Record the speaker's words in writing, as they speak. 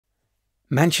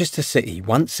Manchester City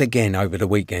once again over the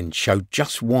weekend showed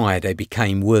just why they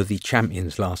became worthy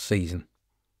champions last season.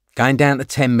 Going down to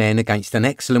 10 men against an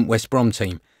excellent West Brom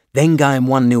team, then going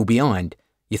 1-0 behind,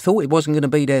 you thought it wasn't going to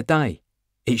be their day.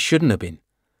 It shouldn't have been.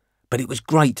 But it was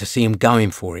great to see them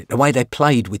going for it, the way they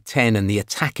played with 10 and the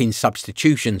attacking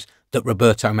substitutions that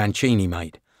Roberto Mancini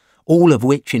made, all of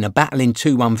which in a battling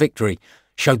 2-1 victory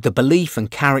showed the belief and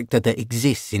character that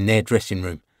exists in their dressing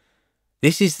room.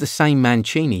 This is the same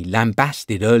Mancini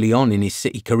lambasted early on in his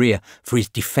City career for his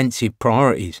defensive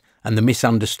priorities and the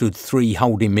misunderstood three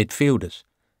holding midfielders.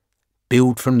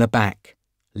 Build from the back.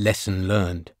 Lesson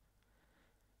learned.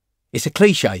 It's a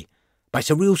cliche, but it's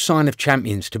a real sign of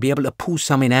champions to be able to pull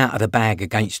something out of the bag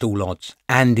against all odds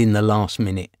and in the last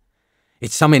minute.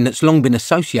 It's something that's long been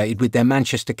associated with their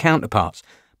Manchester counterparts,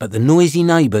 but the noisy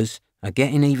neighbours are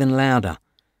getting even louder.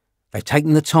 They've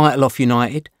taken the title off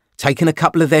United, taken a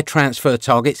couple of their transfer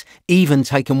targets, even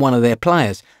taken one of their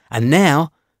players, and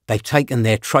now they've taken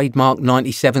their trademark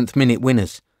 97th minute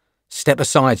winners. Step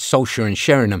aside Solskjaer and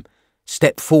Sheringham,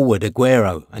 step forward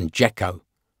Aguero and Dzeko.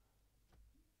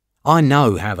 I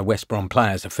know how the West Brom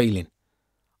players are feeling.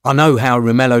 I know how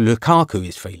Romelu Lukaku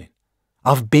is feeling.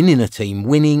 I've been in a team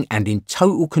winning and in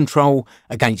total control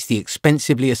against the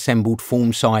expensively assembled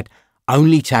form side,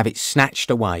 only to have it snatched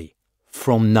away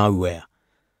from nowhere.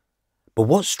 But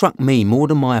what struck me more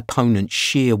than my opponent's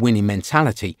sheer winning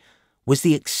mentality was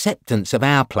the acceptance of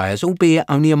our players, albeit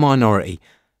only a minority,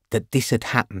 that this had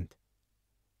happened.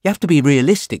 You have to be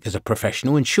realistic as a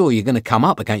professional, and sure, you're going to come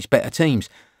up against better teams,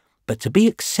 but to be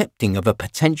accepting of a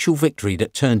potential victory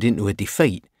that turned into a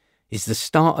defeat is the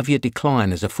start of your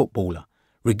decline as a footballer,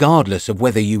 regardless of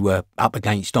whether you were up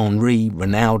against Henry,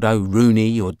 Ronaldo,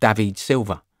 Rooney or David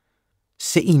Silva.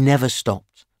 City never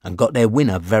stopped and got their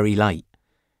winner very late.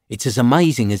 It's as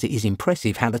amazing as it is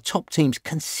impressive how the top teams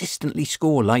consistently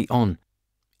score late on.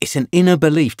 It's an inner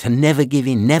belief to never give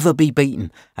in, never be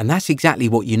beaten, and that's exactly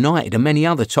what United and many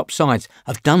other top sides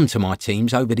have done to my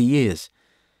teams over the years.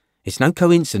 It's no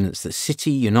coincidence that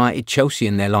City, United, Chelsea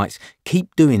and their likes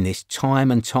keep doing this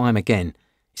time and time again.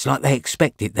 It's like they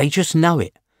expect it, they just know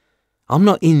it. I'm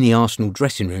not in the Arsenal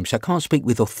dressing room, so I can't speak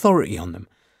with authority on them.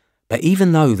 But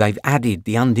even though they've added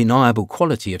the undeniable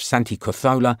quality of Santi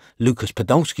Cazorla, Lucas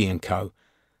Podolski and co,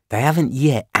 they haven't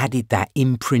yet added that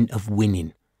imprint of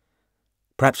winning.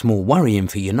 Perhaps more worrying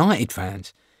for United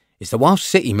fans is that whilst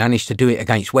City managed to do it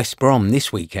against West Brom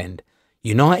this weekend,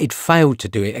 United failed to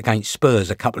do it against Spurs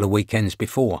a couple of weekends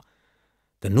before.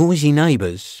 The noisy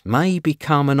neighbours may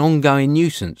become an ongoing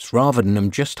nuisance rather than them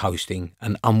just hosting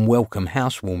an unwelcome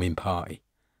housewarming party.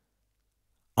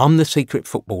 I'm the Secret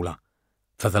Footballer.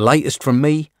 For the latest from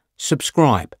me,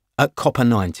 subscribe at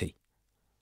Copper90.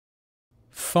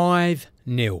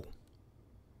 5-0.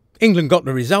 England got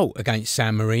the result against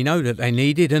San Marino that they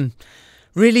needed, and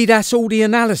really that's all the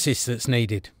analysis that's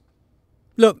needed.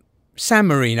 Look, San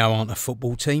Marino aren't a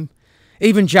football team.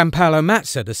 Even Gianpaolo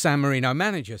Mazza, the San Marino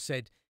manager, said